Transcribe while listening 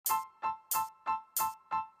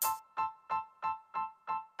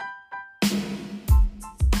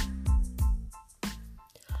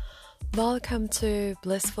Welcome to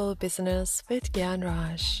Blissful Business with Gyan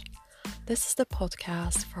Raj. This is the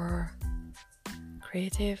podcast for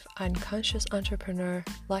creative and conscious entrepreneur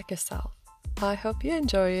like yourself. I hope you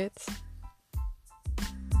enjoy it.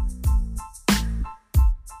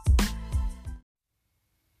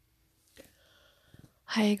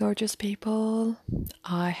 Hey gorgeous people,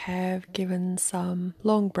 I have given some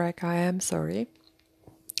long break, I am sorry,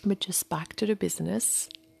 but just back to the business.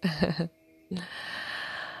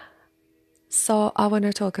 So I want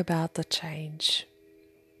to talk about the change.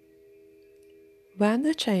 When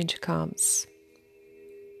the change comes,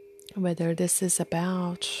 whether this is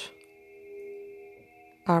about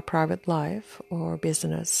our private life or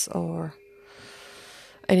business or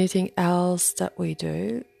anything else that we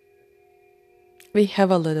do, we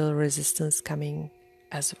have a little resistance coming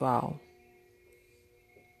as well.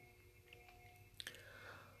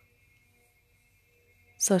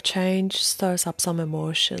 So change stirs up some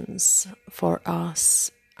emotions for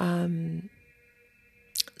us,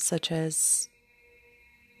 such as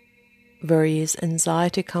worries,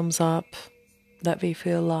 anxiety comes up, that we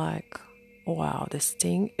feel like, wow, this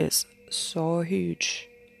thing is so huge.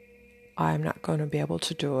 I'm not going to be able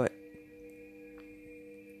to do it.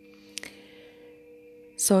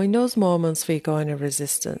 So in those moments, we go into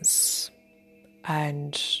resistance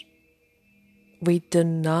and we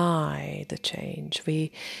deny the change.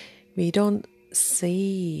 We don't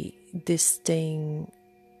see this thing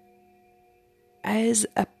as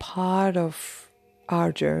a part of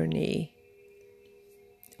our journey.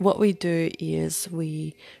 What we do is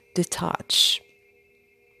we detach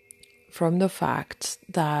from the fact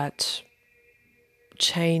that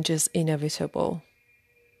change is inevitable.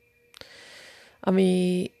 And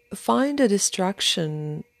we find a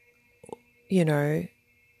distraction,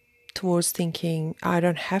 towards thinking, I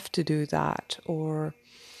don't have to do that, or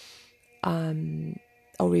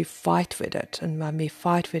we fight with it. And when we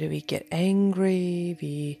fight with it, we get angry,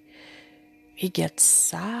 we get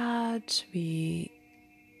sad, we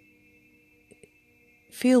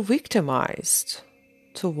feel victimized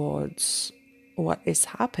towards what is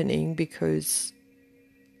happening, because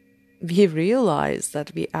we realize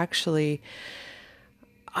that we actually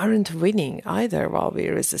aren't winning either while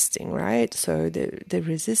we're resisting, right? So the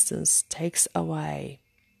resistance takes away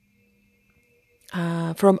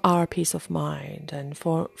from our peace of mind and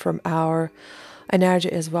from our energy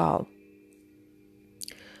as well.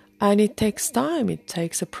 And it takes time, it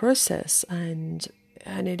takes a process, and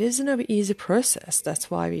it isn't an easy process. That's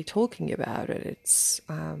why we're talking about it. It's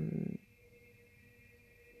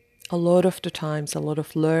a lot of the times, a lot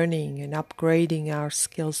of learning and upgrading our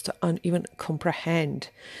skills to even comprehend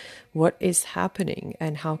what is happening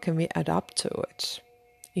and how can we adapt to it,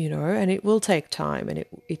 and it will take time, and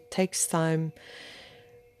it takes time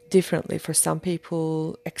differently. For some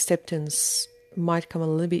people, acceptance might come a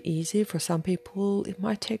little bit easy. For some people, it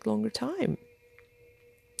might take longer time.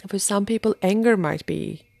 For some people, anger might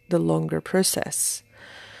be the longer process.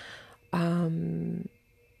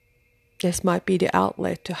 This might be the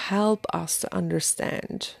outlet to help us to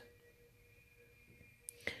understand.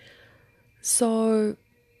 So,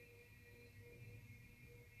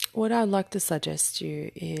 what I'd like to suggest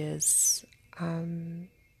you is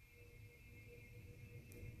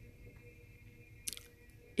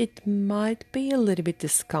it might be a little bit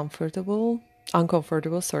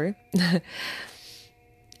uncomfortable, sorry.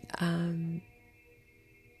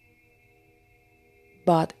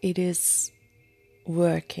 But it is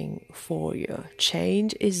working for you.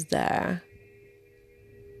 Change is there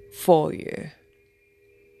for you.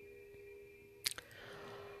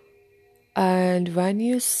 And when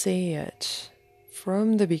you see it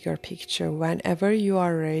from the bigger picture, whenever you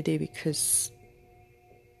are ready, because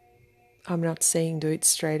I'm not saying do it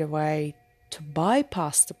straight away to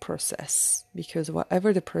bypass the process, because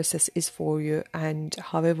whatever the process is for you, and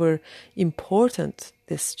however important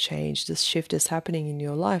this change, this shift is happening in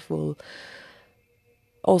your life, will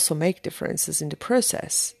also make differences in the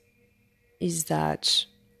process, is that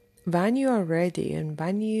when you are ready and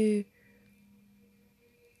when you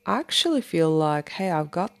actually feel like, hey,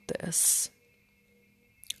 I've got this,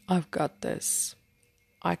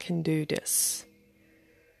 I can do this,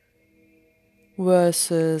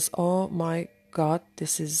 versus, oh my God,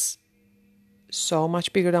 this is so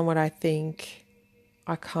much bigger than what I think,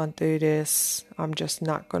 I can't do this, I'm just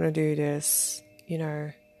not going to do this,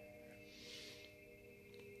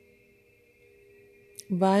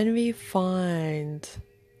 When we find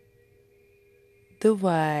the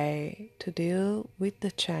way to deal with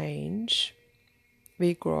the change,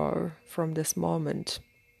 we grow from this moment.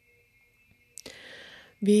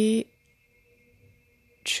 We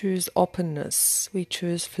choose openness, we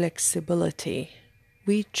choose flexibility,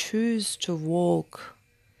 we choose to walk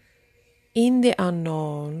in the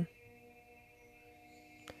unknown.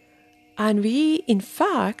 And we, in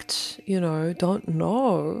fact, don't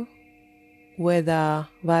know whether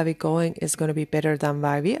where we're going is going to be better than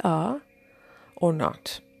where we are or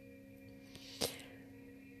not.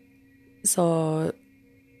 So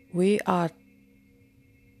we are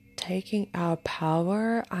taking our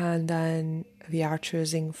power, and then we are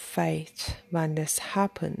choosing faith when this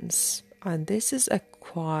happens. And this is a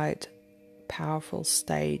quite powerful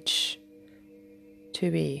stage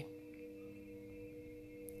to be.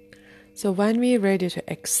 So when we're ready to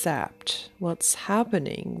accept what's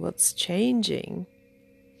happening, what's changing,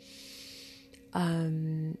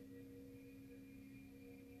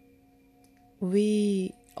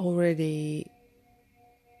 we already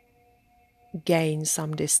gain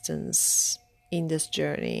some distance in this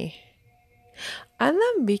journey. And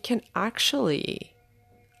then we can actually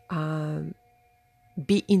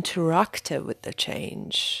be interactive with the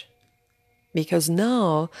change. Because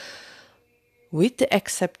now, with the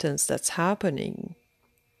acceptance that's happening,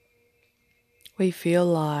 we feel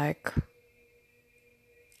like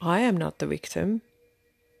I am not the victim.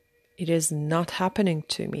 It is not happening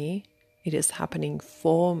to me. It is happening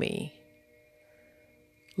for me.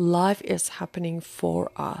 Life is happening for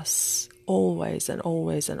us always and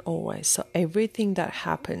always and always. So everything that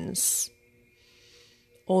happens,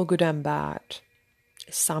 all good and bad,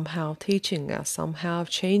 is somehow teaching us, somehow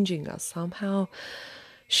changing us, somehow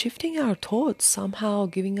shifting our thoughts, somehow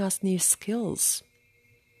giving us new skills.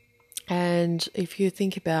 And if you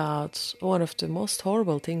think about one of the most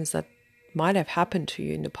horrible things that might have happened to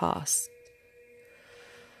you in the past,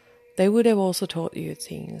 they would have also taught you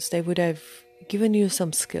things. They would have given you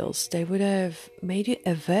some skills. They would have made you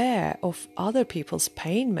aware of other people's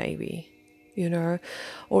pain, maybe,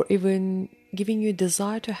 or even giving you a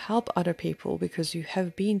desire to help other people because you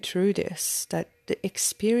have been through this, that the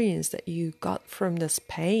experience that you got from this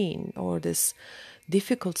pain or this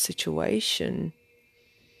difficult situation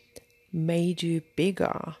made you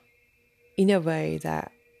bigger in a way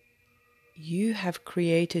that you have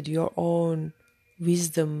created your own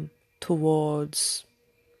wisdom towards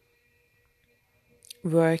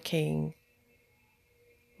working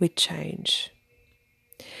with change.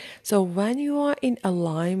 So when you are in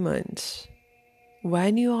alignment,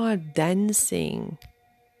 when you are dancing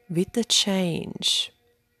with the change,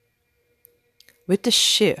 with the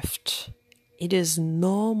shift, it is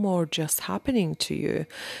no more just happening to you.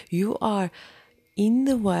 You are in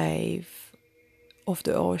the wave of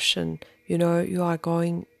the ocean. You are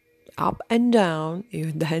going up and down,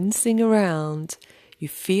 you're dancing around, you're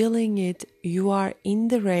feeling it, you are in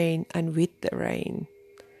the rain and with the rain.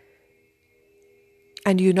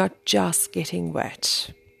 And you're not just getting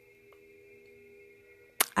wet.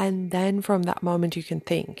 And then from that moment you can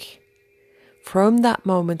think. From that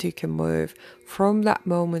moment you can move. From that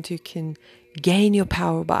moment you can gain your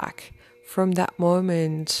power back. From that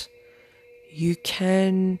moment you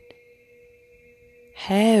can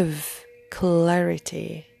have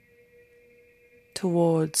clarity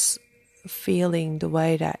towards feeling the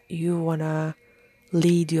way that you want to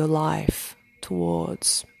lead your life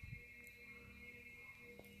towards.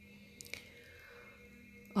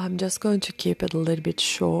 I'm just going to keep it a little bit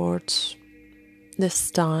short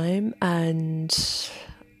this time, and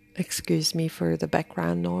excuse me for the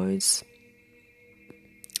background noise.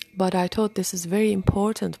 But I thought this is a very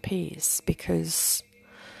important piece, because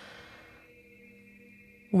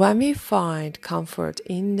when we find comfort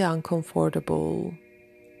in the uncomfortable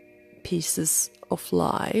pieces of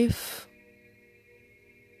life,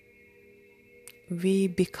 we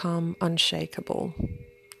become unshakable.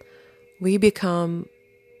 We become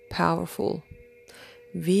powerful.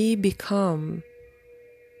 We become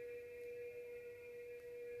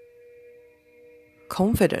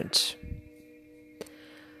confident.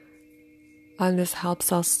 And this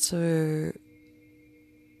helps us to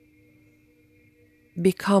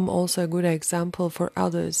become also a good example for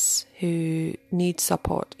others who need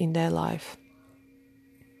support in their life.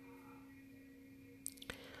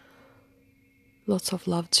 Lots of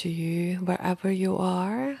love to you wherever you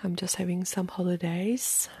are. I'm just having some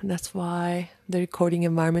holidays. That's why the recording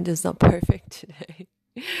environment is not perfect today.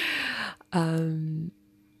 I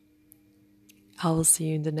will see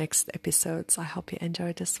you in the next episodes. I hope you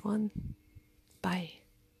enjoyed this one. Bye.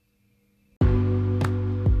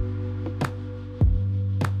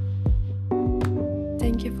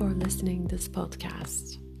 Thank you for listening to this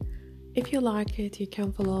podcast. If you like it, you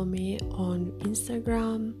can follow me on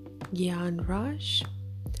Instagram, Gyan Raj,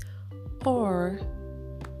 or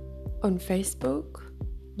on Facebook,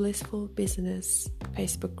 Blissful Business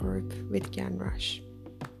Facebook group with Gyan Rush.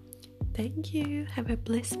 Thank you. Have a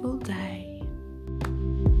blissful day.